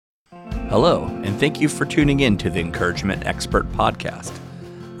Hello, and thank you for tuning in to the Encouragement Expert Podcast.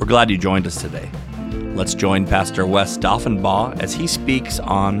 We're glad you joined us today. Let's join Pastor Wes Doffenbaugh as he speaks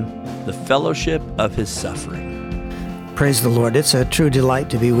on the fellowship of his suffering. Praise the Lord. It's a true delight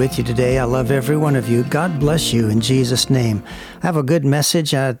to be with you today. I love every one of you. God bless you in Jesus' name. I have a good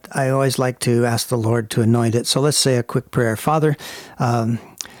message. I always like to ask the Lord to anoint it. So let's say a quick prayer. Father,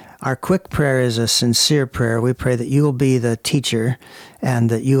 our quick prayer is a sincere prayer. We pray that you will be the teacher and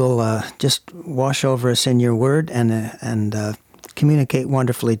that you will just wash over us in your word and communicate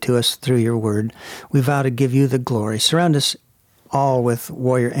wonderfully to us through your word. We vow to give you the glory. Surround us all with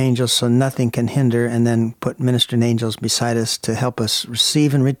warrior angels so nothing can hinder, and then put ministering angels beside us to help us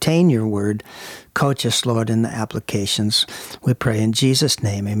receive and retain your word. Coach us, Lord, in the applications. We pray in Jesus'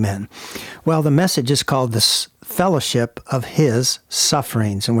 name, amen. Well, the message is called the fellowship of his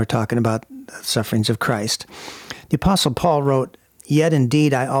sufferings, and we're talking about the sufferings of Christ. The Apostle Paul wrote, "Yet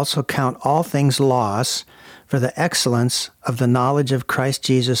indeed I also count all things loss for the excellence of the knowledge of Christ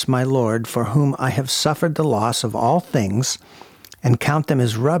Jesus my Lord, for whom I have suffered the loss of all things, and count them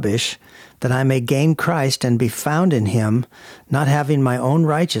as rubbish, that I may gain Christ and be found in him, not having my own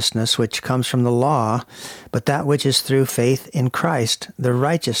righteousness, which comes from the law, but that which is through faith in Christ, the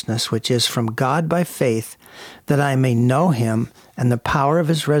righteousness which is from God by faith, that I may know him and the power of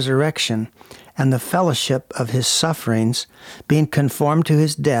his resurrection, and the fellowship of his sufferings, being conformed to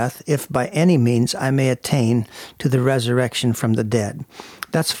his death, if by any means I may attain to the resurrection from the dead."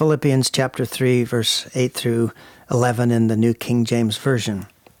 That's Philippians chapter 3, verse 8 through 11 in the New King James Version.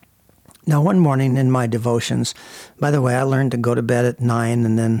 Now, one morning in my devotions, by the way, I learned to go to bed at 9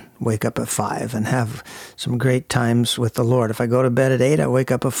 and then wake up at 5 and have some great times with the Lord. If I go to bed at 8, I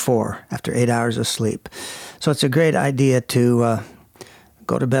wake up at 4 after 8 hours of sleep. So it's a great idea to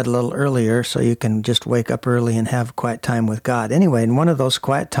go to bed a little earlier so you can just wake up early and have quiet time with God. Anyway, in one of those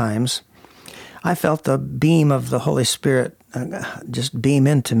quiet times, I felt the beam of the Holy Spirit just beam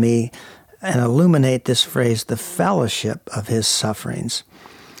into me and illuminate this phrase, the fellowship of his sufferings.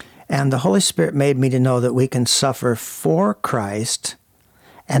 And the Holy Spirit made me to know that we can suffer for Christ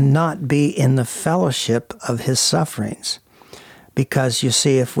and not be in the fellowship of his sufferings. Because you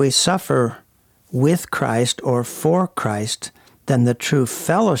see, if we suffer with Christ or for Christ, then the true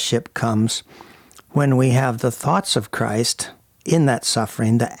fellowship comes when we have the thoughts of Christ in that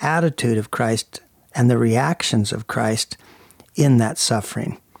suffering, the attitude of Christ, and the reactions of Christ in that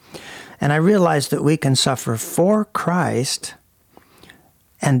suffering. And I realized that we can suffer for Christ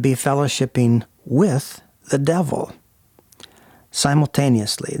and be fellowshipping with the devil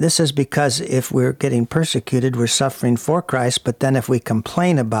simultaneously. This is because if we're getting persecuted, we're suffering for Christ, but then if we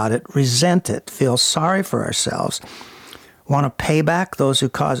complain about it, resent it, feel sorry for ourselves, want to pay back those who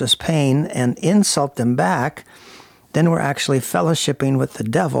cause us pain and insult them back, then we're actually fellowshipping with the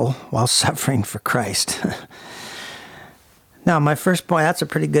devil while suffering for Christ. Now, my first point, that's a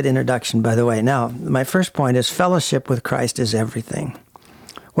pretty good introduction, by the way. Now, my first point is fellowship with Christ is everything.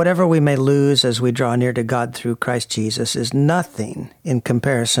 Whatever we may lose as we draw near to God through Christ Jesus is nothing in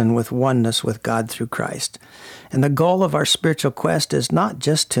comparison with oneness with God through Christ. And the goal of our spiritual quest is not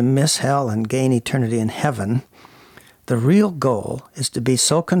just to miss hell and gain eternity in heaven. The real goal is to be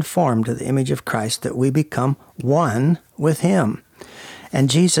so conformed to the image of Christ that we become one with him. And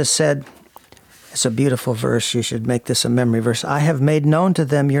Jesus said, it's a beautiful verse, you should make this a memory verse, "I have made known to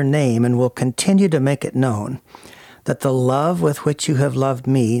them your name and will continue to make it known, that the love with which you have loved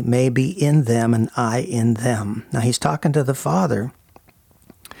me may be in them and I in them." Now he's talking to the Father.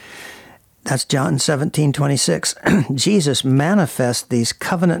 That's John 17:26. Jesus manifests these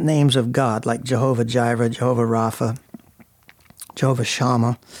covenant names of God like Jehovah Jireh, Jehovah Rapha, Jehovah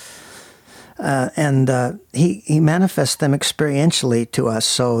Shammah. He manifests them experientially to us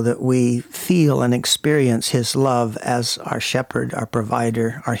so that we feel and experience his love as our shepherd, our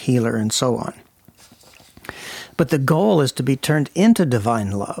provider, our healer, and so on. But the goal is to be turned into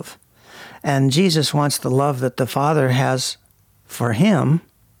divine love. And Jesus wants the love that the Father has for him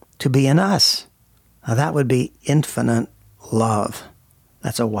to be in us. Now that would be infinite love.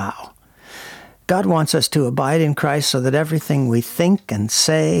 That's a wow. God wants us to abide in Christ so that everything we think and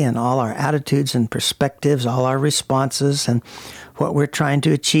say and all our attitudes and perspectives, all our responses and what we're trying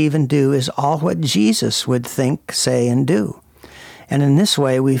to achieve and do is all what Jesus would think, say, and do. And in this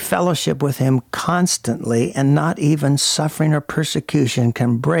way, we fellowship with him constantly, and not even suffering or persecution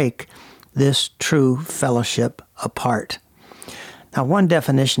can break this true fellowship apart. Now, one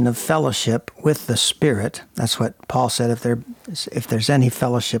definition of fellowship with the Spirit, that's what Paul said, if there's any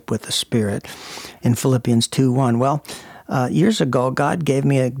fellowship with the Spirit in Philippians 2:1. Well, years ago, God gave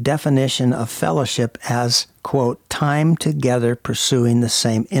me a definition of fellowship as, quote, time together pursuing the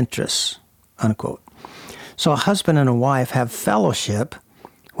same interests, unquote. So a husband and a wife have fellowship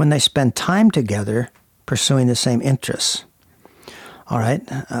when they spend time together pursuing the same interests. All right,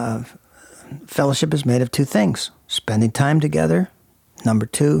 fellowship is made of two things: spending time together. Number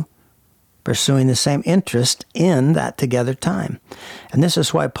two, pursuing the same interest in that together time. And this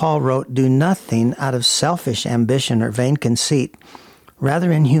is why Paul wrote, "Do nothing out of selfish ambition or vain conceit.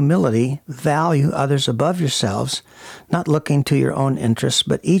 Rather, in humility, value others above yourselves, not looking to your own interests,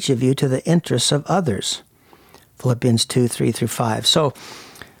 but each of you to the interests of others." Philippians 2, 3 through 5. So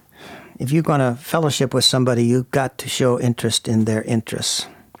if you're going to fellowship with somebody, you've got to show interest in their interests.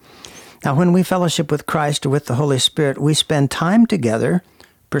 Now, when we fellowship with Christ or with the Holy Spirit, we spend time together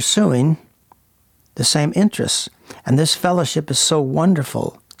pursuing the same interests. And this fellowship is so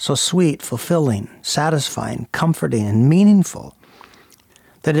wonderful, so sweet, fulfilling, satisfying, comforting, and meaningful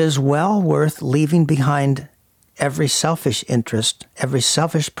that it is well worth leaving behind every selfish interest, every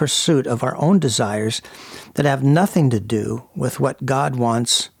selfish pursuit of our own desires that have nothing to do with what God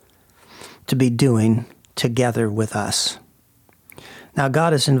wants to be doing together with us. Now,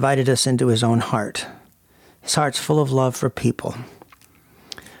 God has invited us into His own heart. His heart's full of love for people.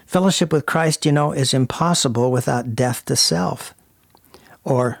 Fellowship with Christ, is impossible without death to self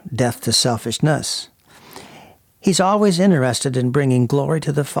or death to selfishness. He's always interested in bringing glory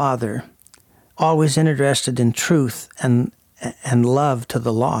to the Father, always interested in truth and love to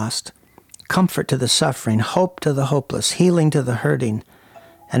the lost, comfort to the suffering, hope to the hopeless, healing to the hurting,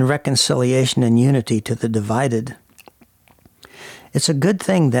 and reconciliation and unity to the divided. It's a good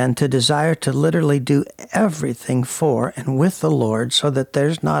thing, then, to desire to literally do everything for and with the Lord so that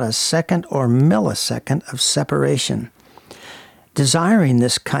there's not a second or millisecond of separation. Desiring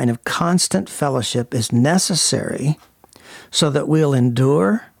this kind of constant fellowship is necessary so that we'll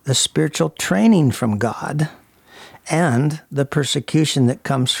endure the spiritual training from God and the persecution that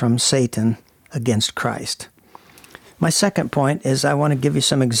comes from Satan against Christ. My second point is I want to give you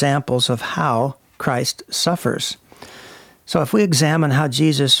some examples of how Christ suffers. So if we examine how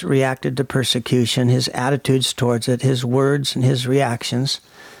Jesus reacted to persecution, his attitudes towards it, his words and his reactions,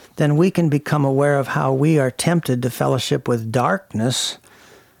 then we can become aware of how we are tempted to fellowship with darkness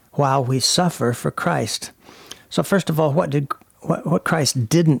while we suffer for Christ. So first of all, what Christ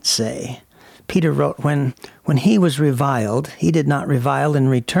didn't say. Peter wrote, when he was reviled, he did not revile in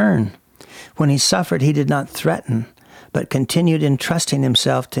return. When he suffered, he did not threaten, but continued entrusting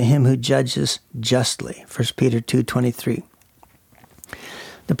himself to him who judges justly. 1 Peter 2:23.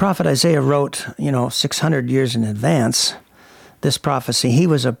 The prophet Isaiah wrote, 600 years in advance, this prophecy: "He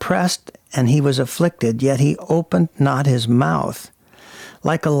was oppressed and he was afflicted, yet he opened not his mouth.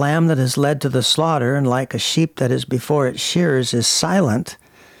 Like a lamb that is led to the slaughter, and like a sheep that is before its shearers is silent,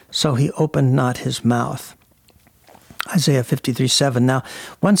 so he opened not his mouth." Isaiah 53:7. Now,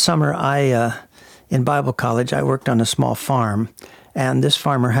 one summer in Bible college, I worked on a small farm, and this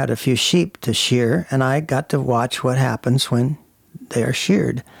farmer had a few sheep to shear, and I got to watch what happens when they are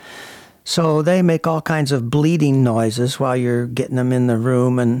sheared. So they make all kinds of bleating noises while you're getting them in the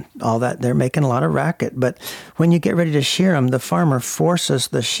room and all that. They're making a lot of racket. But when you get ready to shear them, the farmer forces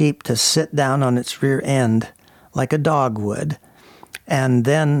the sheep to sit down on its rear end like a dog would. And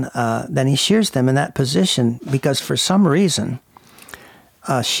then he shears them in that position because for some reason,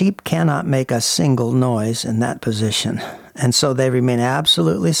 a sheep cannot make a single noise in that position. And so they remain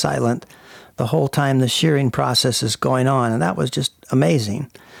absolutely silent the whole time the shearing process is going on. And that was just amazing.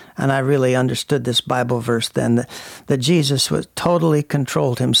 And I really understood this Bible verse then, that Jesus was totally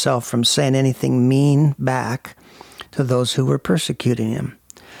controlled himself from saying anything mean back to those who were persecuting him.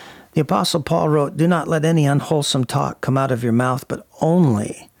 The Apostle Paul wrote, "Do not let any unwholesome talk come out of your mouth, but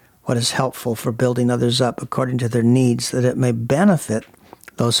only what is helpful for building others up according to their needs, that it may benefit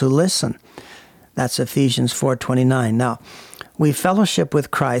those who listen." That's Ephesians 4:29. Now, we fellowship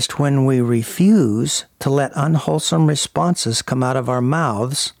with Christ when we refuse to let unwholesome responses come out of our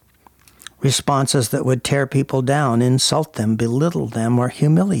mouths, responses that would tear people down, insult them, belittle them, or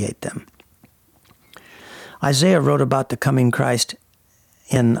humiliate them. Isaiah wrote about the coming Christ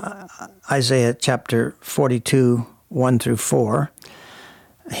in Isaiah chapter 42, 1 through 4.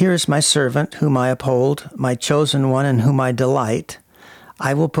 "Here is my servant whom I uphold, my chosen one in whom I delight.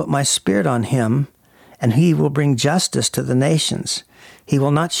 I will put my spirit on him, and he will bring justice to the nations. He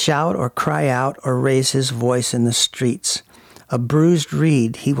will not shout or cry out or raise his voice in the streets. A bruised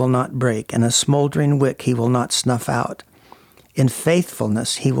reed he will not break, and a smoldering wick he will not snuff out. In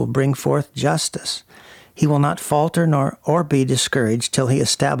faithfulness he will bring forth justice. He will not falter or be discouraged till he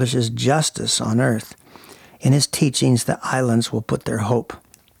establishes justice on earth. In his teachings the islands will put their hope."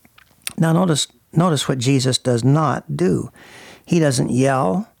 Now notice what Jesus does not do. He doesn't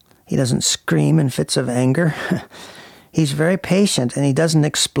yell. He doesn't scream in fits of anger. He's very patient, and he doesn't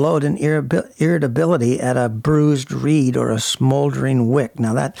explode in irritability at a bruised reed or a smoldering wick.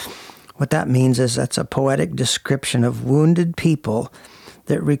 Now, what that means is that's a poetic description of wounded people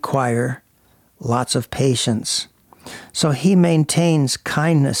that require lots of patience. So he maintains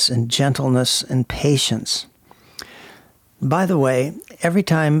kindness and gentleness and patience. By the way, every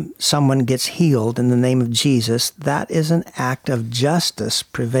time someone gets healed in the name of Jesus, that is an act of justice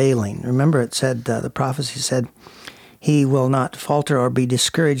prevailing. Remember, it said, the prophecy said, he will not falter or be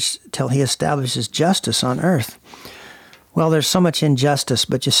discouraged till he establishes justice on earth. Well, there's so much injustice,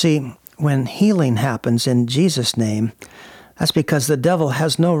 but you see, when healing happens in Jesus' name, that's because the devil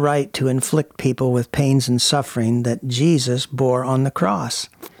has no right to inflict people with pains and suffering that Jesus bore on the cross.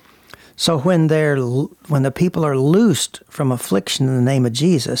 So when the people are loosed from affliction in the name of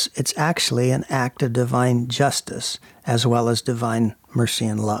Jesus, it's actually an act of divine justice as well as divine mercy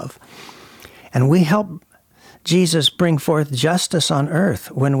and love. And we help Jesus bring forth justice on earth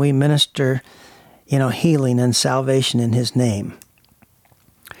when we minister, healing and salvation in his name.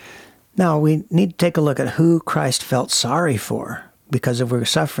 Now, we need to take a look at who Christ felt sorry for, because if we're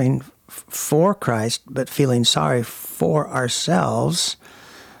suffering for Christ but feeling sorry for ourselves,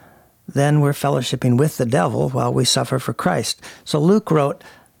 then we're fellowshipping with the devil while we suffer for Christ. So Luke wrote,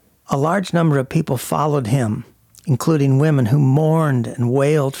 a large number of people followed him, including women who mourned and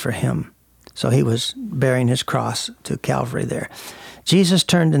wailed for him. So he was bearing his cross to Calvary there. Jesus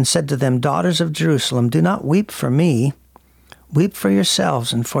turned and said to them, daughters of Jerusalem, do not weep for me. Weep for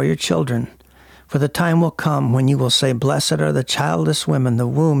yourselves and for your children. For the time will come when you will say, blessed are the childless women, the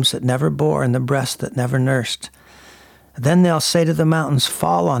wombs that never bore, and the breasts that never nursed. Then they'll say to the mountains,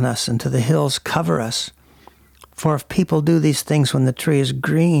 fall on us, and to the hills, cover us. For if people do these things when the tree is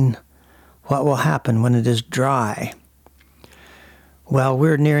green, what will happen when it is dry? Well,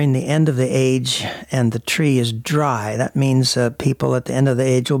 we're nearing the end of the age, and the tree is dry. That means people at the end of the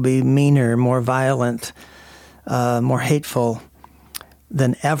age will be meaner, more violent, more hateful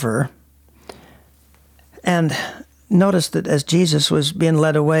than ever. And notice that as Jesus was being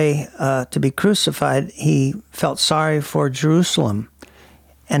led away to be crucified, he felt sorry for Jerusalem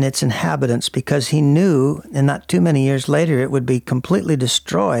and its inhabitants because he knew, and not too many years later, it would be completely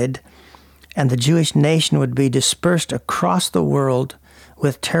destroyed and the Jewish nation would be dispersed across the world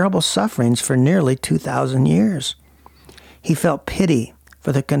with terrible sufferings for nearly 2,000 years. He felt pity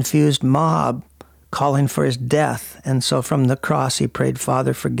for the confused mob calling for his death, and so from the cross he prayed,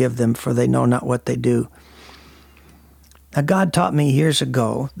 Father, forgive them, for they know not what they do. Now, God taught me years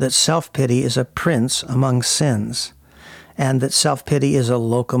ago that self-pity is a prince among sins, and that self-pity is a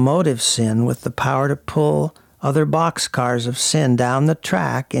locomotive sin with the power to pull other boxcars of sin down the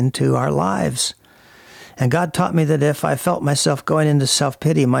track into our lives. And God taught me that if I felt myself going into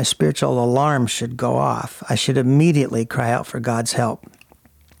self-pity, my spiritual alarm should go off. I should immediately cry out for God's help.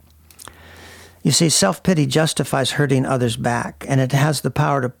 You see, self-pity justifies hurting others back, and it has the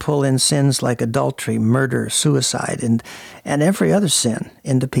power to pull in sins like adultery, murder, suicide, and every other sin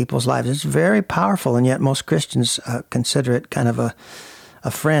into people's lives. It's very powerful, and yet most Christians consider it kind of a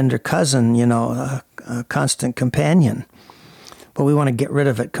friend or cousin, a constant companion. But we want to get rid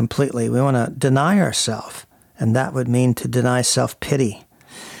of it completely. We want to deny ourselves, and that would mean to deny self-pity.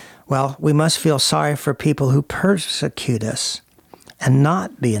 Well, we must feel sorry for people who persecute us and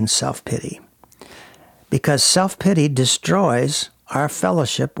not be in self-pity, because self-pity destroys our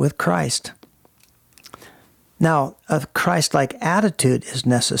fellowship with Christ. Now, a Christ-like attitude is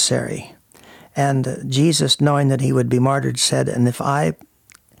necessary. And Jesus, knowing that he would be martyred, said, and if I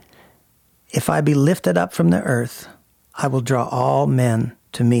be lifted up from the earth, I will draw all men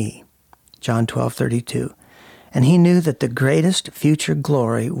to me. John 12:32. And he knew that the greatest future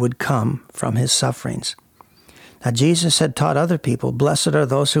glory would come from his sufferings. Now, Jesus had taught other people, blessed are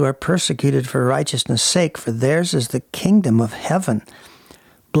those who are persecuted for righteousness' sake, for theirs is the kingdom of heaven.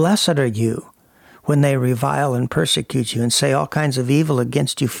 Blessed are you when they revile and persecute you and say all kinds of evil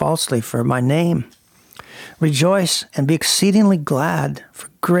against you falsely for my name. Rejoice and be exceedingly glad, for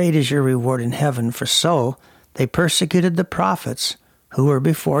great is your reward in heaven, for so they persecuted the prophets who were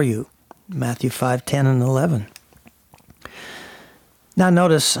before you. Matthew 5:10 and 11. Now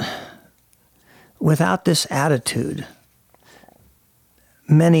notice, without this attitude,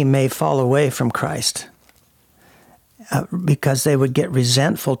 many may fall away from Christ because they would get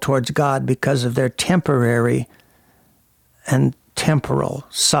resentful towards God because of their temporary and temporal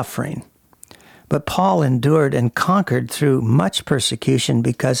suffering. But Paul endured and conquered through much persecution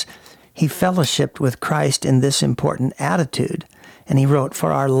because he fellowshipped with Christ in this important attitude. And he wrote,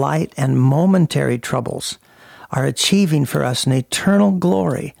 for our light and momentary troubles are achieving for us an eternal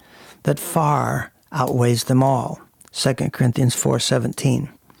glory that far outweighs them all. 2 Corinthians 4:17.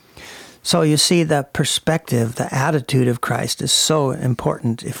 So you see, the perspective, the attitude of Christ is so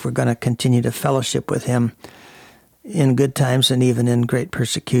important if we're going to continue to fellowship with him in good times and even in great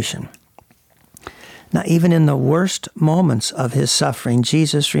persecution. Now, even in the worst moments of his suffering,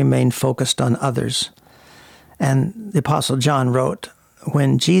 Jesus remained focused on others. And the Apostle John wrote,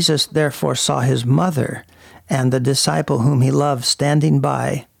 "When Jesus therefore saw his mother and the disciple whom he loved standing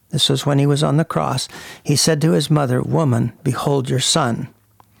by," this was when he was on the cross, "he said to his mother, 'Woman, behold your son.'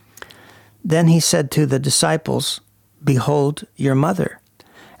 Then he said to the disciples, 'Behold your mother.'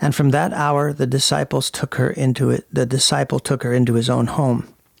 And from that hour the disciple took her into his own home."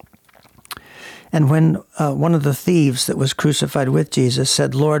 And when one of the thieves that was crucified with Jesus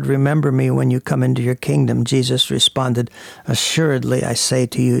said, "Lord, remember me when you come into your kingdom," Jesus responded, "Assuredly, I say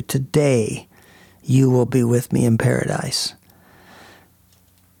to you, today you will be with me in paradise."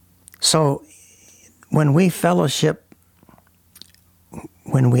 So when we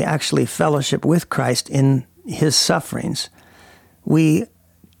actually fellowship with Christ in his sufferings, we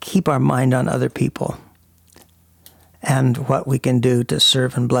keep our mind on other people and what we can do to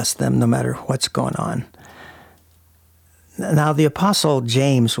serve and bless them no matter what's going on. Now, the Apostle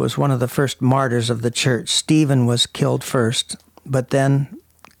James was one of the first martyrs of the church. Stephen was killed first, but then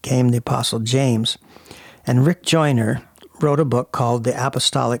came the Apostle James. And Rick Joyner wrote a book called The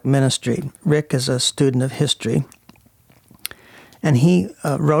Apostolic Ministry. Rick is a student of history. And he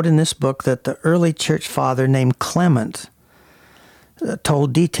wrote in this book that the early church father named Clement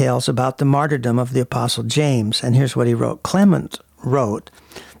told details about the martyrdom of the Apostle James. And here's what he wrote. Clement wrote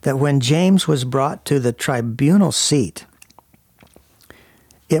that when James was brought to the tribunal seat,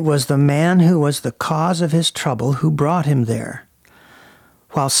 it was the man who was the cause of his trouble who brought him there.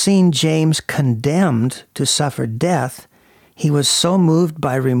 While seeing James condemned to suffer death, he was so moved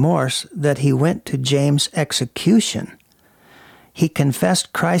by remorse that he went to James' execution. He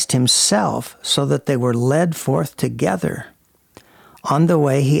confessed Christ himself so that they were led forth together. On the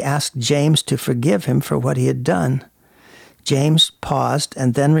way, he asked James to forgive him for what he had done. James paused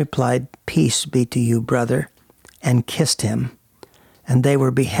and then replied, "Peace be to you, brother," and kissed him. And they were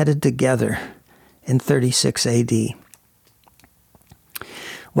beheaded together in 36 AD.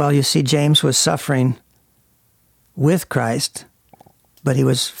 Well, you see, James was suffering with Christ, but he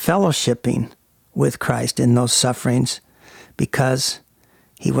was fellowshipping with Christ in those sufferings because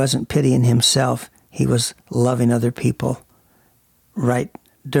he wasn't pitying himself. He was loving other people right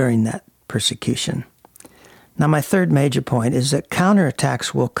during that persecution. Now, my third major point is that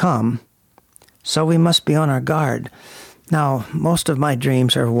counterattacks will come, so we must be on our guard. Now, most of my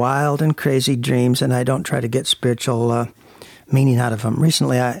dreams are wild and crazy dreams, and I don't try to get spiritual meaning out of them.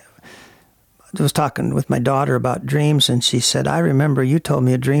 Recently, I was talking with my daughter about dreams, and she said, "I remember you told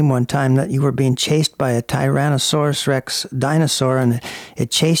me a dream one time that you were being chased by a Tyrannosaurus Rex dinosaur, and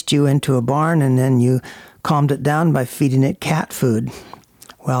it chased you into a barn, and then you calmed it down by feeding it cat food."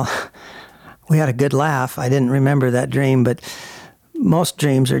 Well, we had a good laugh. I didn't remember that dream, but most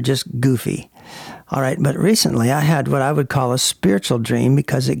dreams are just goofy. All right, but recently I had what I would call a spiritual dream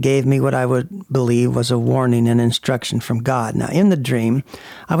because it gave me what I would believe was a warning and instruction from God. Now, in the dream,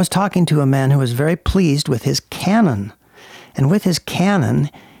 I was talking to a man who was very pleased with his cannon. And with his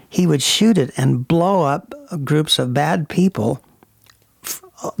cannon, he would shoot it and blow up groups of bad people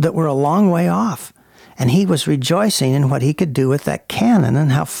that were a long way off. And he was rejoicing in what he could do with that cannon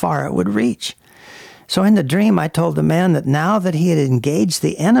and how far it would reach. So in the dream, I told the man that now that he had engaged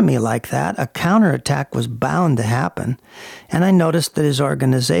the enemy like that, a counterattack was bound to happen. And I noticed that his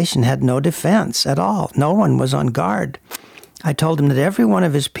organization had no defense at all. No one was on guard. I told him that every one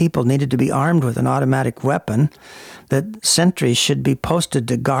of his people needed to be armed with an automatic weapon, that sentries should be posted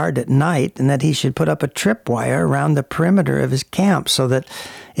to guard at night, and that he should put up a tripwire around the perimeter of his camp so that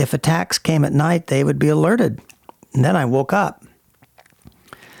if attacks came at night, they would be alerted. And then I woke up.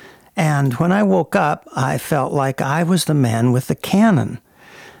 And when I woke up, I felt like I was the man with the cannon.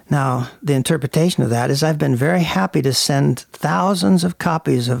 Now, the interpretation of that is I've been very happy to send thousands of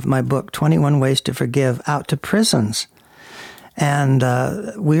copies of my book, 21 Ways to Forgive, out to prisons. And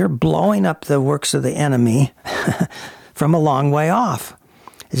we're blowing up the works of the enemy from a long way off.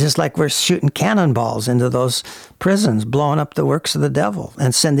 It's just like we're shooting cannonballs into those prisons, blowing up the works of the devil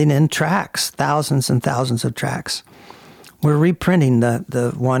and sending in tracts, thousands and thousands of tracts. We're reprinting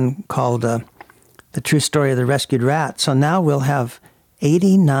the one called The True Story of the Rescued Rat. So now we'll have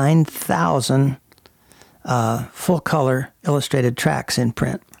 89,000 full-color illustrated tracts in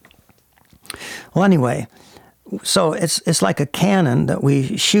print. Well, anyway, So it's like a cannon that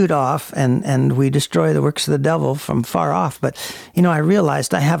we shoot off and we destroy the works of the devil from far off. But, I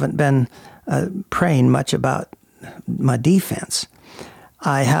realized I haven't been praying much about my defense.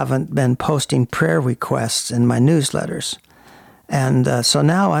 I haven't been posting prayer requests in my newsletters. And so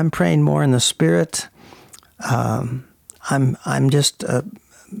now I'm praying more in the Spirit. I'm just,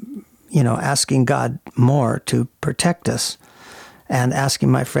 asking God more to protect us and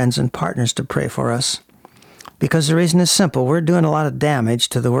asking my friends and partners to pray for us. Because the reason is simple. We're doing a lot of damage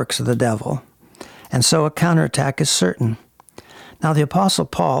to the works of the devil. And so a counterattack is certain. Now, the Apostle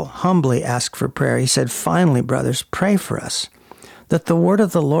Paul humbly asked for prayer. He said, "Finally, brothers, pray for us, that the word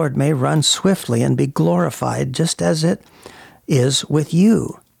of the Lord may run swiftly and be glorified, just as it is with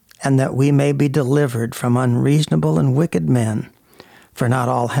you, and that we may be delivered from unreasonable and wicked men, for not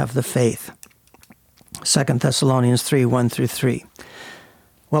all have the faith." 2 Thessalonians 3, 1-3.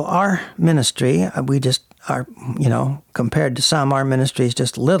 Well, our ministry, we just are, compared to some, our ministry is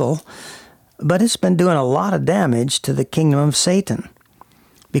just little, but it's been doing a lot of damage to the kingdom of Satan,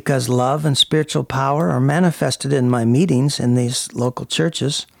 because love and spiritual power are manifested in my meetings in these local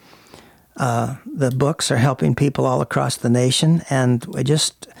churches. The books are helping people all across the nation, and we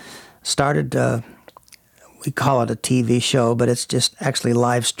just started, we call it a TV show, but it's just actually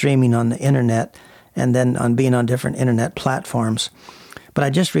live streaming on the internet and then on being on different internet platforms. But I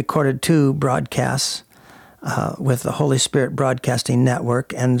just recorded 2 broadcasts with the Holy Spirit Broadcasting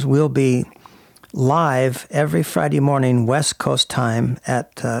Network, and we'll be live every Friday morning West Coast time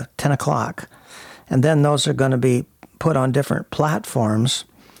at 10 o'clock. And then those are going to be put on different platforms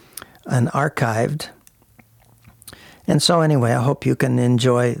and archived. And so anyway, I hope you can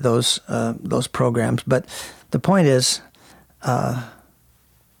enjoy those programs. But the point is,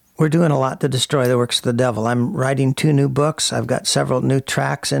 we're doing a lot to destroy the works of the devil. I'm writing 2 new books. I've got several new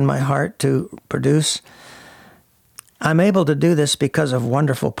tracks in my heart to produce. I'm able to do this because of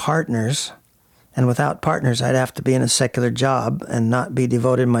wonderful partners. And without partners, I'd have to be in a secular job and not be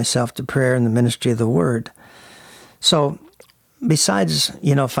devoted myself to prayer and the ministry of the Word. So besides,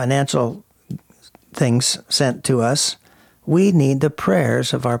 financial things sent to us, we need the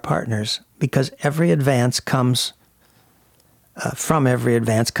prayers of our partners, because every advance comes, from every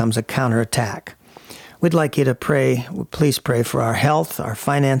advance comes a counterattack. We'd like you to pray, please pray for our health, our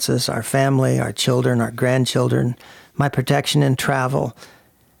finances, our family, our children, our grandchildren, my protection in travel,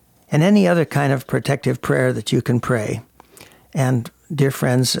 and any other kind of protective prayer that you can pray. And dear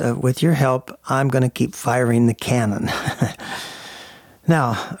friends, with your help, I'm going to keep firing the cannon.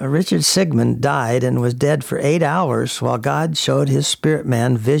 Now, Richard Sigmund died and was dead for 8 hours while God showed his spirit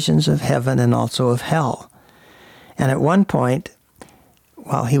man visions of heaven and also of hell. And at one point,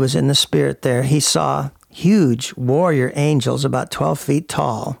 while he was in the spirit there, he saw huge warrior angels about 12 feet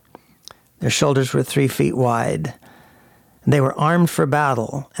tall. Their shoulders were 3 feet wide. They were armed for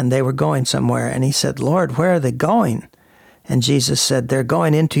battle, and they were going somewhere. And he said, "Lord, where are they going?" And Jesus said, "They're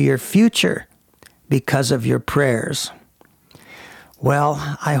going into your future because of your prayers."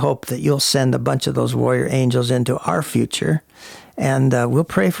 Well, I hope that you'll send a bunch of those warrior angels into our future, and we'll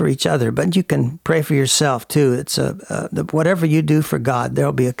pray for each other. But you can pray for yourself, too. It's whatever you do for God,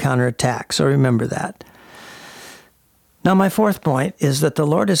 there'll be a counterattack, so remember that. Now, my 4th point is that the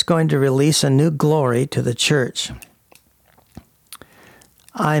Lord is going to release a new glory to the church.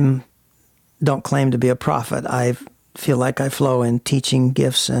 I don't claim to be a prophet. I feel like I flow in teaching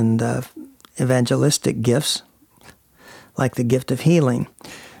gifts and evangelistic gifts, like the gift of healing.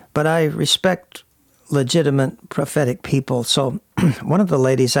 But I respect legitimate prophetic people. So one of the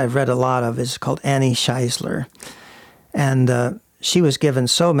ladies I've read a lot of is called Annie Scheisler. And she was given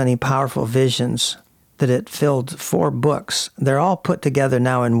so many powerful visions that it filled 4 books. They're all put together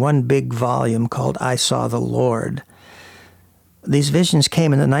now in one big volume called I Saw the Lord. These visions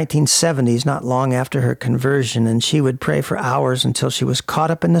came in the 1970s, not long after her conversion, and she would pray for hours until she was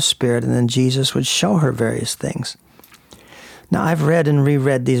caught up in the Spirit, and then Jesus would show her various things. Now, I've read and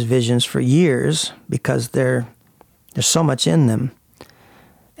reread these visions for years because there's so much in them.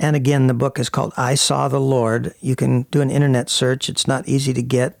 And again, the book is called I Saw the Lord. You can do an internet search. It's not easy to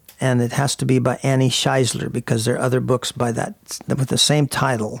get, and it has to be by Annie Scheisler because there are other books by that with the same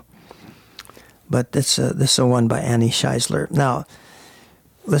title. But this is a one by Annie Scheisler. Now,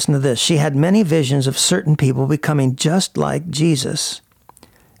 listen to this. She had many visions of certain people becoming just like Jesus.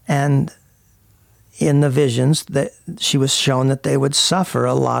 And in the visions, that she was shown that they would suffer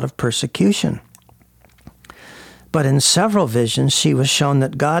a lot of persecution. But in several visions, she was shown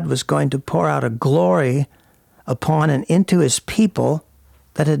that God was going to pour out a glory upon and into his people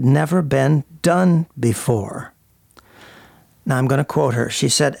that had never been done before. Now I'm going to quote her. She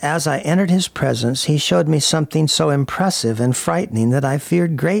said, "As I entered his presence, he showed me something so impressive and frightening that I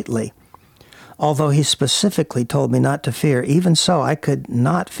feared greatly. Although he specifically told me not to fear, even so I could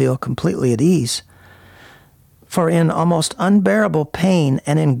not feel completely at ease. For in almost unbearable pain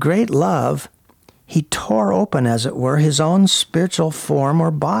and in great love, he tore open, as it were, his own spiritual form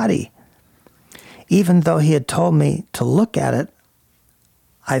or body. Even though he had told me to look at it,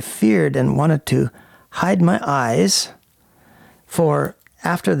 I feared and wanted to hide my eyes, for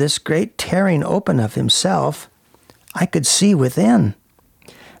after this great tearing open of himself, I could see within.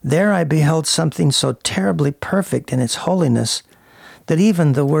 There I beheld something so terribly perfect in its holiness that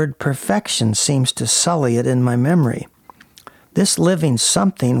even the word perfection seems to sully it in my memory. This living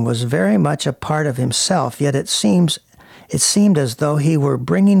something was very much a part of himself, yet it seemed as though he were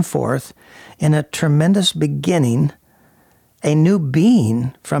bringing forth in a tremendous beginning a new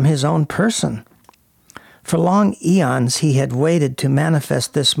being from his own person. For long eons he had waited to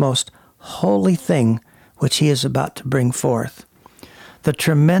manifest this most holy thing which he is about to bring forth. The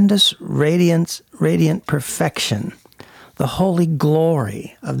tremendous radiant perfection, the holy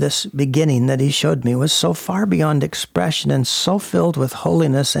glory of this beginning that he showed me was so far beyond expression and so filled with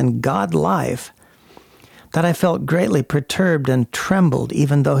holiness and God life that I felt greatly perturbed and trembled,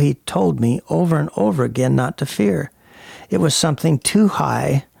 even though he told me over and over again not to fear. It was something too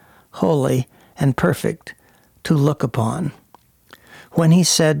high, holy, and perfect to look upon. When he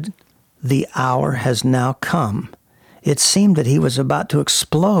said, "The hour has now come," it seemed that he was about to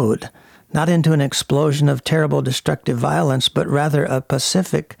explode, not into an explosion of terrible destructive violence, but rather a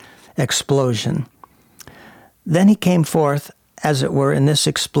pacific explosion. Then he came forth, as it were, in this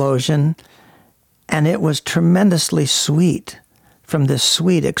explosion, and it was tremendously sweet. From this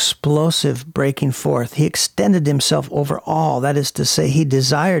sweet, explosive breaking forth, he extended himself over all. That is to say, he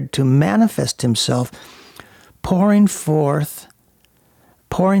desired to manifest himself, pouring this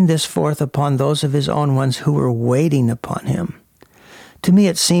forth upon those of his own ones who were waiting upon him. To me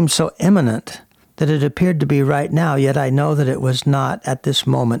it seemed so imminent that it appeared to be right now, yet I know that it was not at this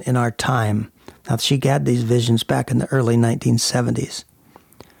moment in our time. Now, she had these visions back in the early 1970s.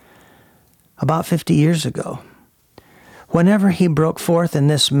 About 50 years ago. Whenever he broke forth in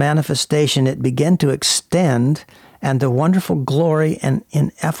this manifestation, it began to extend, and the wonderful glory and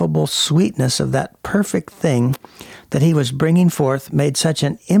ineffable sweetness of that perfect thing that he was bringing forth made such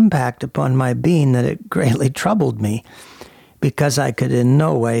an impact upon my being that it greatly troubled me, because I could in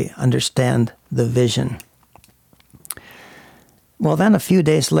no way understand the vision. Well, then a few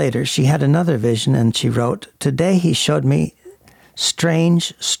days later, she had another vision, and she wrote, "Today he showed me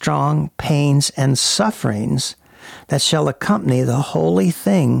strange, strong pains and sufferings that shall accompany the holy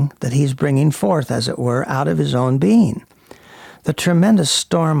thing that he's bringing forth, as it were, out of his own being. The tremendous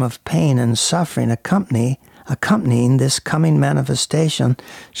storm of pain and suffering accompanying this coming manifestation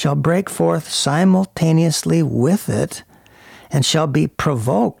shall break forth simultaneously with it and shall be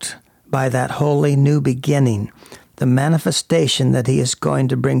provoked by that holy new beginning, the manifestation that he is going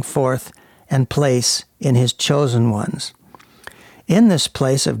to bring forth and place in his chosen ones. In this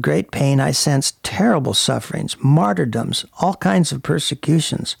place of great pain, I sensed terrible sufferings, martyrdoms, all kinds of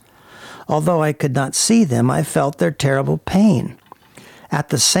persecutions. Although I could not see them, I felt their terrible pain. At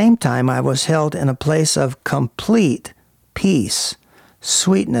the same time, I was held in a place of complete peace,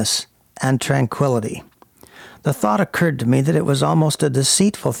 sweetness, and tranquility. The thought occurred to me that it was almost a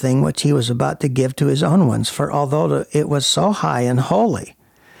deceitful thing which he was about to give to his own ones, for although it was so high and holy,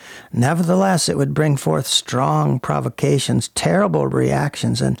 nevertheless, it would bring forth strong provocations, terrible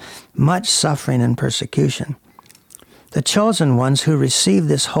reactions, and much suffering and persecution. The chosen ones who receive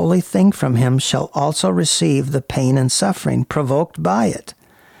this holy thing from him shall also receive the pain and suffering provoked by it.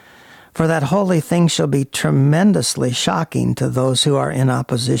 For that holy thing shall be tremendously shocking to those who are in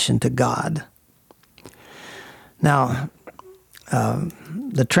opposition to God." Now,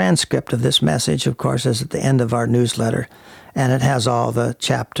 the transcript of this message, of course, is at the end of our newsletter, and it has all the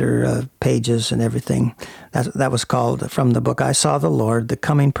chapter pages and everything. That was called, from the book I Saw the Lord, The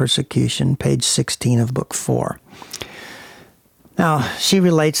Coming Persecution, page 16 of book 4. Now, she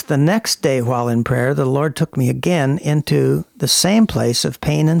relates, "The next day while in prayer, the Lord took me again into the same place of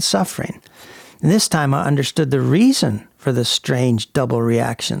pain and suffering. And this time I understood the reason for the strange double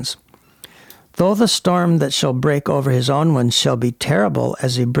reactions. Though the storm that shall break over his own ones shall be terrible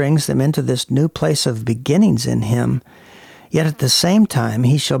as he brings them into this new place of beginnings in him, yet at the same time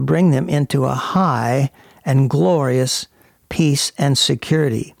he shall bring them into a high and glorious peace and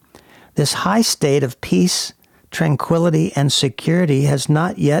security. This high state of peace, tranquility, and security has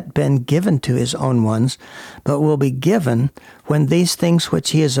not yet been given to his own ones, but will be given when these things which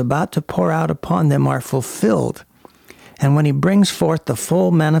he is about to pour out upon them are fulfilled. And when he brings forth the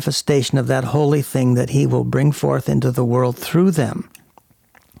full manifestation of that holy thing that he will bring forth into the world through them,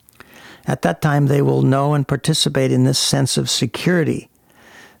 at that time they will know and participate in this sense of security.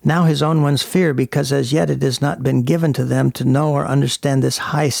 Now his own ones fear, because as yet it has not been given to them to know or understand this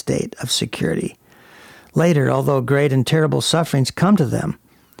high state of security. Later, although great and terrible sufferings come to them,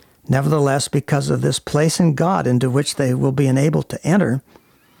 nevertheless, because of this place in God into which they will be enabled to enter,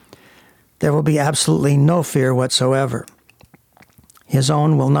 there will be absolutely no fear whatsoever. His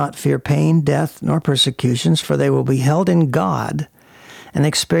own will not fear pain, death, nor persecutions, for they will be held in God and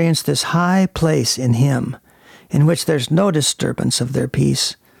experience this high place in him, in which there's no disturbance of their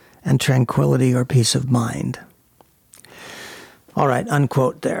peace and tranquility or peace of mind. All right,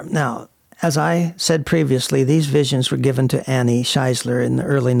 unquote there. Now, as I said previously, these visions were given to Annie Scheisler in the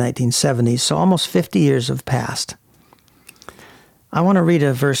early 1970s, so almost 50 years have passed. I want to read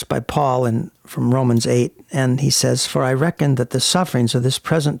a verse by Paul from Romans 8, and he says, "For I reckon that the sufferings of this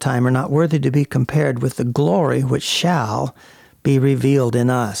present time are not worthy to be compared with the glory which shall be revealed in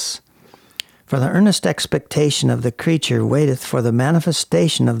us. For the earnest expectation of the creature waiteth for the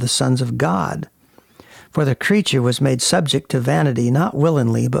manifestation of the sons of God. For the creature was made subject to vanity, not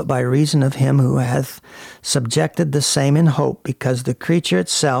willingly, but by reason of him who hath subjected the same in hope, because the creature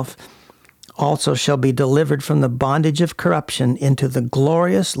itself also shall be delivered from the bondage of corruption into the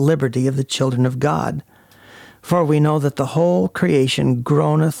glorious liberty of the children of God. For we know that the whole creation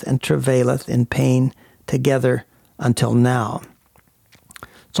groaneth and travaileth in pain together until now."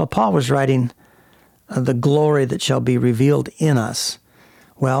 So Paul was writing the glory that shall be revealed in us.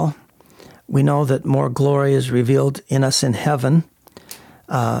 Well, we know that more glory is revealed in us in heaven,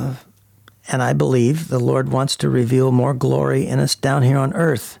 and I believe the Lord wants to reveal more glory in us down here on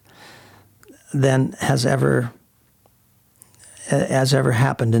earth than has ever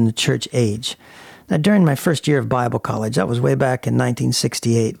happened in the church age. Now, during my first year of Bible college, that was way back in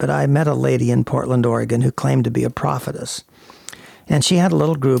 1968, but I met a lady in Portland, Oregon, who claimed to be a prophetess. And she had a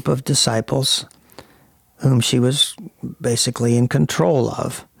little group of disciples whom she was basically in control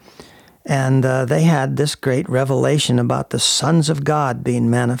of. And they had this great revelation about the sons of God being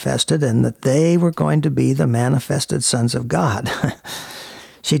manifested, and that they were going to be the manifested sons of God.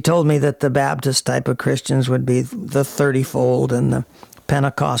 She told me that the Baptist type of Christians would be the 30-fold and the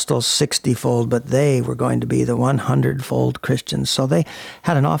Pentecostals 60-fold, but they were going to be the 100-fold Christians. So they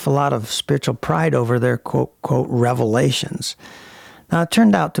had an awful lot of spiritual pride over their quote revelations. Now, it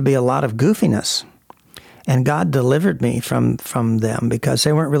turned out to be a lot of goofiness. And God delivered me from them, because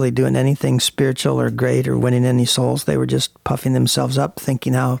they weren't really doing anything spiritual or great or winning any souls. They were just puffing themselves up,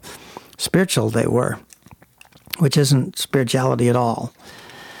 thinking how spiritual they were, which isn't spirituality at all.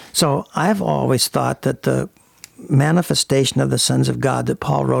 So I've always thought that the manifestation of the sons of God that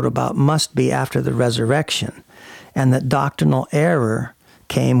Paul wrote about must be after the resurrection, and that doctrinal error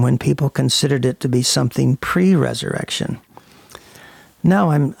came when people considered it to be something pre-resurrection.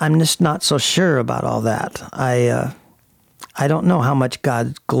 Now I'm just not so sure about all that. I don't know how much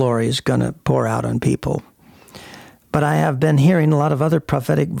God's glory is going to pour out on people. But I have been hearing a lot of other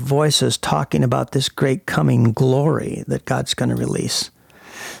prophetic voices talking about this great coming glory that God's going to release.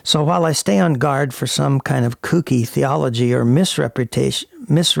 So while I stay on guard for some kind of kooky theology or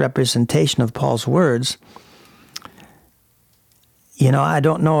misrepresentation of Paul's words, I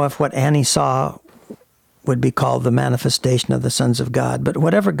don't know if what Annie saw would be called the manifestation of the sons of God. But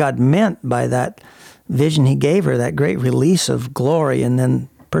whatever God meant by that vision he gave her, that great release of glory and then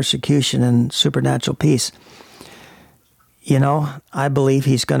persecution and supernatural peace, I believe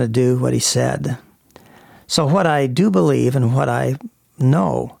he's going to do what he said. So what I do believe and what I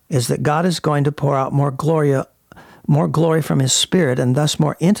know is that God is going to pour out more glory from his Spirit, and thus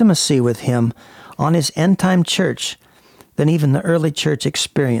more intimacy with him on his end-time church than even the early church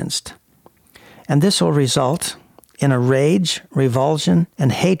experienced. And this will result in a rage, revulsion,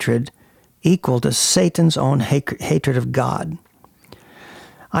 and hatred equal to Satan's own hatred of God.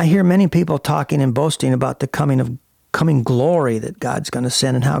 I hear many people talking and boasting about the coming glory that God's going to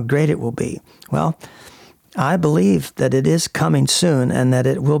send and how great it will be. Well, I believe that it is coming soon and that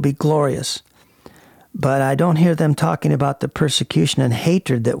it will be glorious. But I don't hear them talking about the persecution and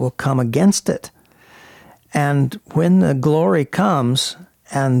hatred that will come against it. And when the glory comes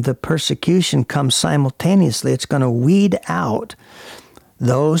and the persecution comes simultaneously, it's going to weed out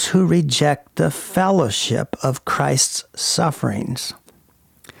those who reject the fellowship of Christ's sufferings.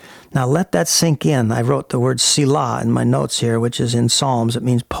 Now let that sink in. I wrote the word Selah in my notes here, which is in Psalms. It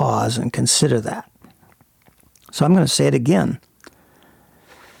means pause and consider that. So I'm going to say it again.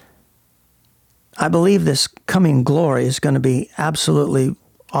 I believe this coming glory is going to be absolutely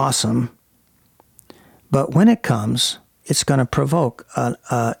awesome. But when it comes, it's going to provoke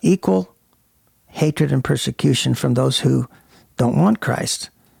equal hatred and persecution from those who don't want Christ,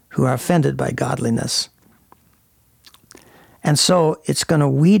 who are offended by godliness. And so it's going to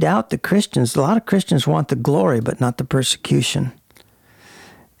weed out the Christians. A lot of Christians want the glory, but not the persecution.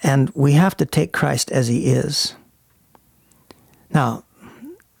 And we have to take Christ as he is. Now,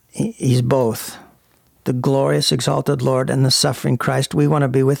 he's both the glorious, exalted Lord and the suffering Christ. We want to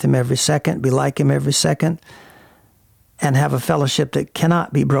be with him every second, be like him every second, and have a fellowship that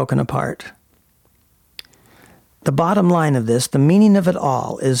cannot be broken apart. The bottom line of this, the meaning of it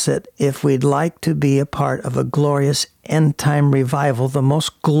all, is that if we'd like to be a part of a glorious end-time revival, the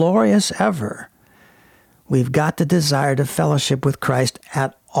most glorious ever, we've got to desire to fellowship with Christ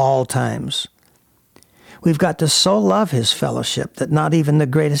at all times. We've got to so love his fellowship that not even the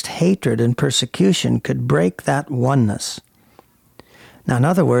greatest hatred and persecution could break that oneness. Now, in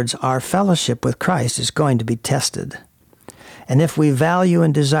other words, our fellowship with Christ is going to be tested. And if we value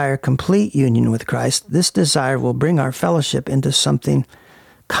and desire complete union with Christ, this desire will bring our fellowship into something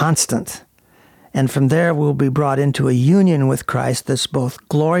constant. And from there we'll be brought into a union with Christ that's both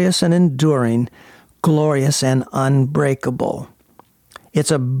glorious and enduring, glorious and unbreakable.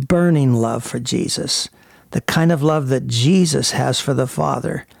 It's a burning love for Jesus, the kind of love that Jesus has for the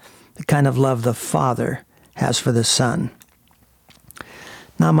Father, the kind of love the Father has for the Son.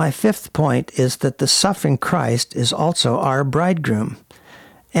 Now, my fifth point is that the suffering Christ is also our bridegroom.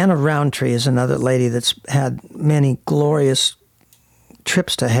 Anna Roundtree is another lady that's had many glorious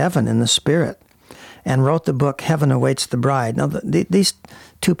trips to heaven in the Spirit and wrote the book, Heaven Awaits the Bride. Now, these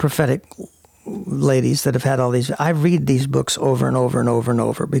two prophetic ladies that have had all these, I read these books over and over and over and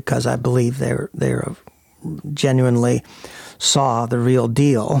over because I believe they're genuinely saw the real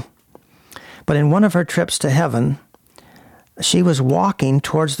deal. But in one of her trips to heaven, she was walking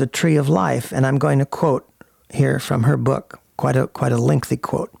towards the tree of life, and I'm going to quote here from her book, quite a lengthy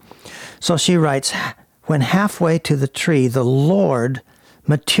quote. So she writes, "When halfway to the tree, the Lord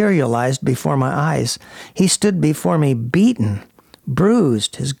materialized before my eyes. He stood before me beaten,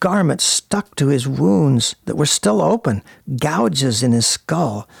 bruised, his garments stuck to his wounds that were still open, gouges in his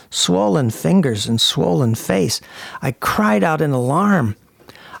skull, swollen fingers and swollen face. I cried out in alarm.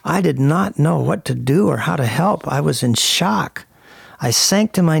 I did not know what to do or how to help. I was in shock. I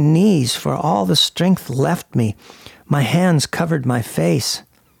sank to my knees, for all the strength left me. My hands covered my face.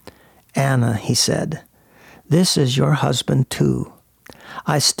 Anna," he said, "this is your husband too.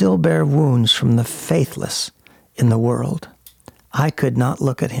 I still bear wounds from the faithless in the world." I could not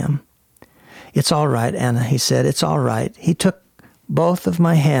look at him. "It's all right, Anna," he said. "It's all right." He took both of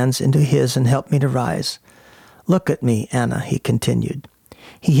my hands into his and helped me to rise. "Look at me, Anna," he continued.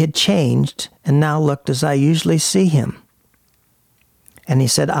 He had changed and now looked as I usually see him. And he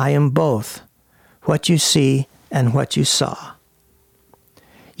said, "I am both, what you see and what you saw."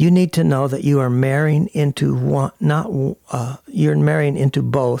 You need to know that you are marrying into one, you're marrying into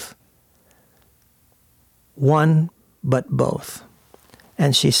both, one but both.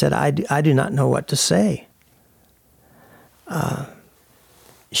 And she said, I do not know what to say.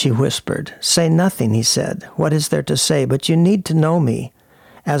 She whispered. "Say nothing," he said. "What is there to say? But you need to know me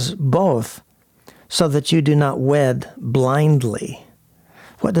as both, so that you do not wed blindly."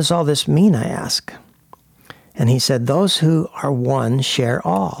 "What does all this mean?" I asked. And he said, "Those who are one share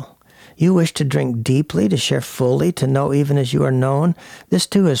all. You wish to drink deeply, to share fully, to know even as you are known. This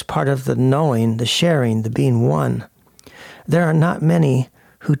too is part of the knowing, the sharing, the being one. There are not many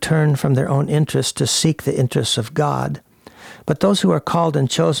who turn from their own interests to seek the interests of God. But those who are called and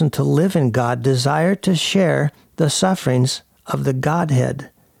chosen to live in God desire to share the sufferings of the Godhead."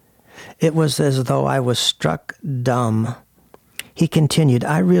 It was as though I was struck dumb. He continued,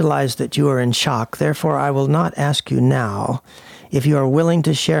 "I realize that you are in shock. Therefore, I will not ask you now if you are willing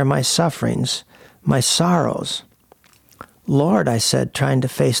to share my sufferings, my sorrows." "Lord," I said, trying to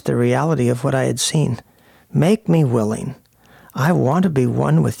face the reality of what I had seen, "make me willing. I want to be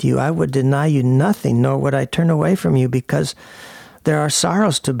one with you. I would deny you nothing, nor would I turn away from you, because there are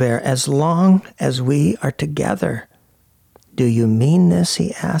sorrows to bear as long as we are together." "Do you mean this?"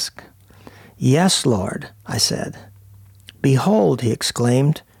 he asked. "Yes, Lord," I said. "Behold," he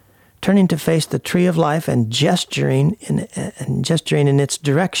exclaimed, turning to face the tree of life and gesturing in its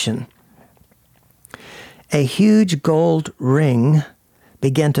direction. A huge gold ring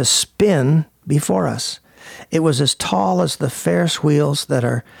began to spin before us. It was as tall as the Ferris wheels that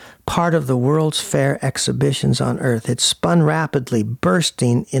are part of the World's Fair exhibitions on Earth. It spun rapidly,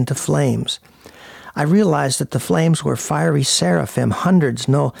 bursting into flames. I realized that the flames were fiery seraphim, hundreds,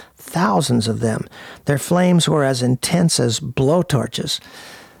 no, thousands of them. Their flames were as intense as blowtorches.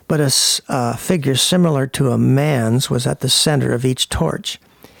 but a figure similar to a man's was at the center of each torch.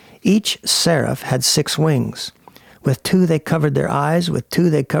 Each seraph had 6 wings. With 2 they covered their eyes, with 2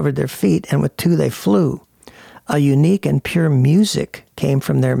 they covered their feet, and with 2 they flew. A unique and pure music came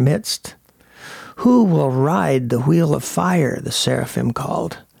from their midst. "Who will ride the wheel of fire?" the seraphim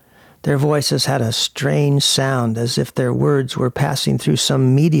called. Their voices had a strange sound, as if their words were passing through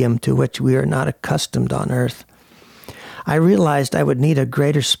some medium to which we are not accustomed on earth. I realized I would need a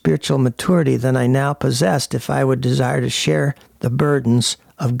greater spiritual maturity than I now possessed if I would desire to share the burdens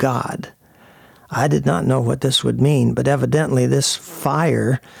of God. I did not know what this would mean, but evidently this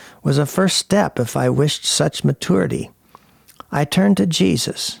fire was a first step if I wished such maturity. I turned to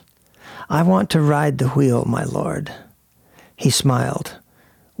Jesus. "I want to ride the wheel, my Lord." He smiled.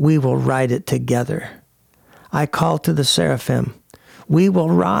 "We will ride it together." I called to the seraphim. "We will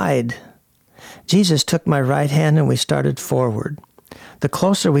ride." Jesus took my right hand and we started forward. The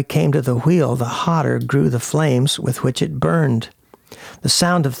closer we came to the wheel, the hotter grew the flames with which it burned. The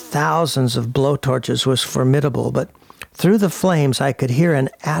sound of thousands of blowtorches was formidable, but through the flames I could hear an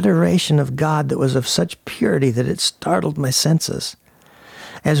adoration of God that was of such purity that it startled my senses.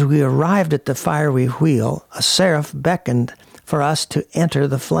 As we arrived at the fiery wheel, a seraph beckoned for us to enter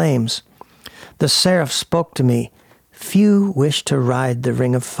the flames. The seraph spoke to me. "Few wish to ride the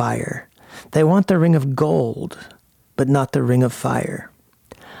ring of fire. They want the ring of gold, but not the ring of fire."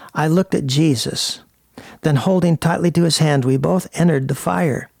 I looked at Jesus. Then, holding tightly to his hand, we both entered the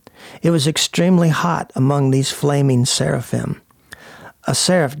fire. It was extremely hot among these flaming seraphim. A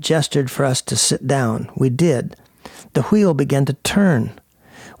seraph gestured for us to sit down. We did. The wheel began to turn.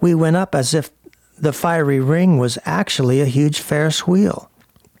 We went up as if the fiery ring was actually a huge Ferris wheel.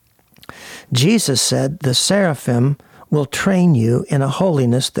 Jesus said, "The seraphim will train you in a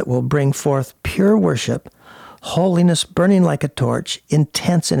holiness that will bring forth pure worship, holiness burning like a torch,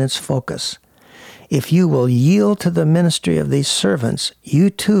 intense in its focus. If you will yield to the ministry of these servants, you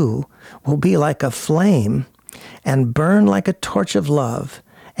too will be like a flame and burn like a torch of love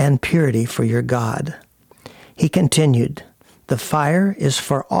and purity for your God." He continued, "The fire is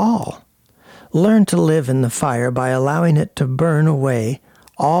for all. Learn to live in the fire by allowing it to burn away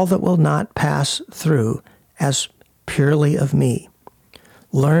all that will not pass through as purely of me.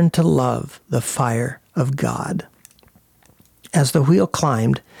 Learn to love the fire of God." As the wheel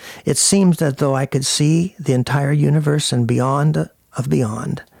climbed, it seemed as though I could see the entire universe and beyond of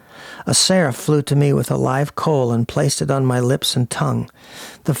beyond. A seraph flew to me with a live coal and placed it on my lips and tongue.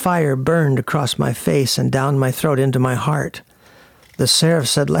 The fire burned across my face and down my throat into my heart. The seraph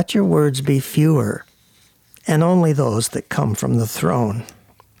said, "Let your words be fewer, and only those that come from the throne."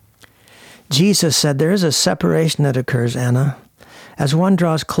 Jesus said, "There is a separation that occurs, Anna. As one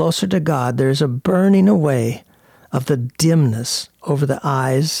draws closer to God, there is a burning away of the dimness over the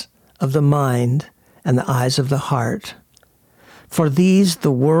eyes of the mind and the eyes of the heart. For these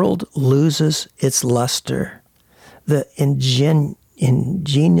the world loses its luster. The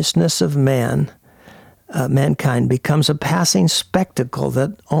ingenuousness of mankind becomes a passing spectacle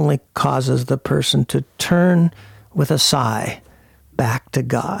that only causes the person to turn with a sigh back to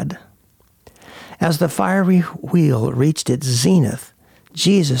God." As the fiery wheel reached its zenith,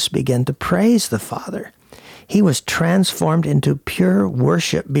 Jesus began to praise the Father. He was transformed into pure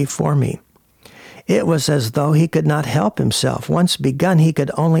worship before me. It was as though he could not help himself. Once begun, he could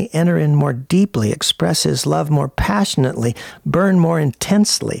only enter in more deeply, express his love more passionately, burn more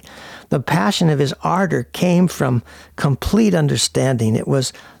intensely. The passion of his ardor came from complete understanding. It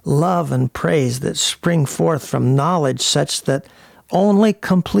was love and praise that spring forth from knowledge such that only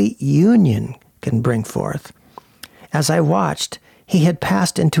complete union can bring forth. As I watched, he had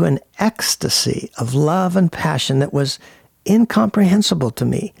passed into an ecstasy of love and passion that was incomprehensible to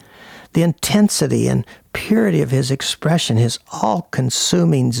me. The intensity and purity of his expression, his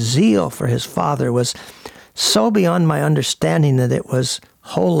all-consuming zeal for his Father, was so beyond my understanding that it was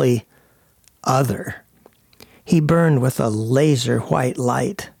wholly other. He burned with a laser white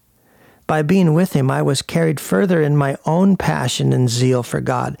light. By being with him, I was carried further in my own passion and zeal for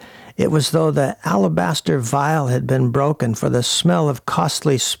God. It was though the alabaster vial had been broken, for the smell of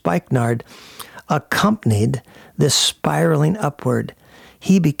costly spikenard accompanied this spiraling upward.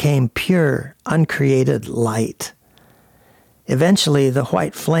 He became pure, uncreated light. Eventually, the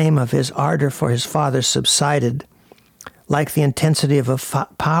white flame of his ardor for his Father subsided, like the intensity of a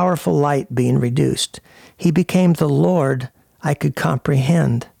powerful light being reduced. He became the Lord I could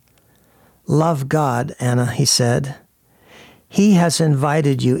comprehend. "Love God, Anna," he said. "He has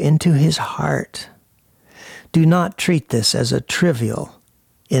invited you into his heart. Do not treat this as a trivial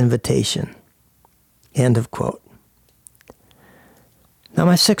invitation." End of quote. Now,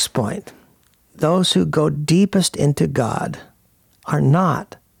 my sixth point, those who go deepest into God are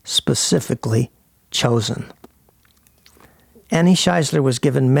not specifically chosen. Annie Scheisler was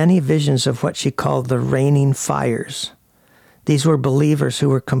given many visions of what she called the raining fires. These were believers who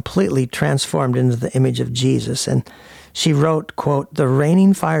were completely transformed into the image of Jesus. And she wrote, quote, "The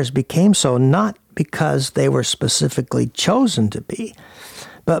raining fires became so not because they were specifically chosen to be,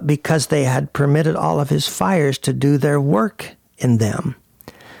 but because they had permitted all of his fires to do their work in them.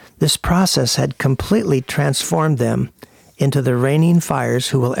 This process had completely transformed them into the raining fires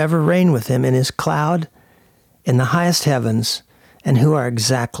who will ever reign with him in his cloud in the highest heavens and who are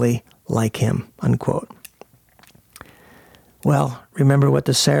exactly like him," unquote. Well, remember what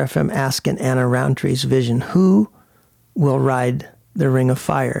the seraphim asked in Anna Roundtree's vision. Who will ride the ring of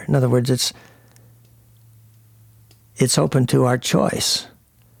fire? In other words, it's open to our choice.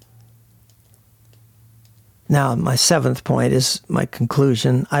 Now, my seventh point is my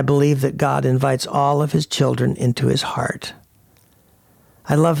conclusion. I believe that God invites all of his children into his heart.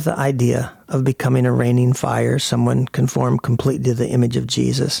 I love the idea of becoming a raining fire, someone conformed completely to the image of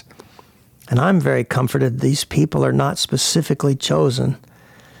Jesus. And I'm very comforted these people are not specifically chosen.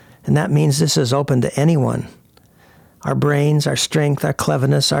 And that means this is open to anyone. Our brains, our strength, our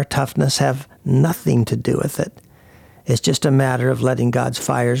cleverness, our toughness have nothing to do with it. It's just a matter of letting God's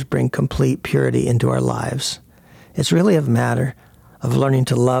fires bring complete purity into our lives. It's really a matter of learning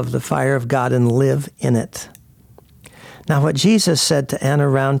to love the fire of God and live in it. Now, what Jesus said to Anna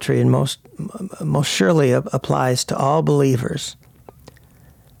Roundtree and most surely applies to all believers.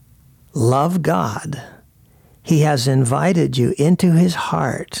 Love God. He has invited you into his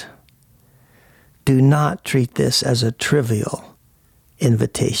heart. Do not treat this as a trivial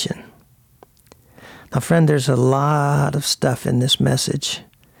invitation. Now, friend, there's a lot of stuff in this message,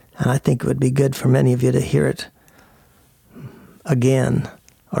 and I think it would be good for many of you to hear it again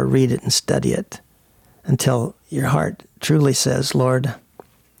or read it and study it until your heart truly says, Lord,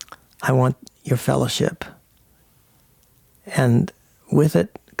 I want your fellowship. And with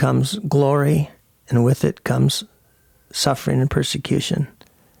it comes glory, and with it comes suffering and persecution.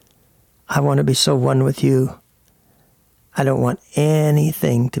 I want to be so one with you. I don't want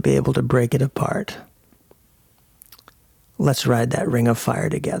anything to be able to break it apart. Let's ride that ring of fire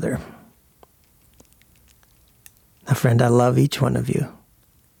together. Now, friend, I love each one of you.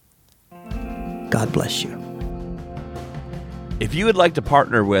 God bless you. If you would like to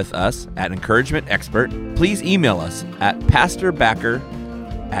partner with us at Encouragement Expert, please email us at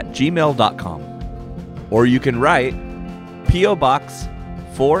pastorbacker@gmail.com. Or you can write P.O. Box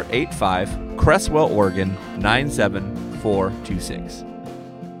 485, Cresswell, Oregon 97426.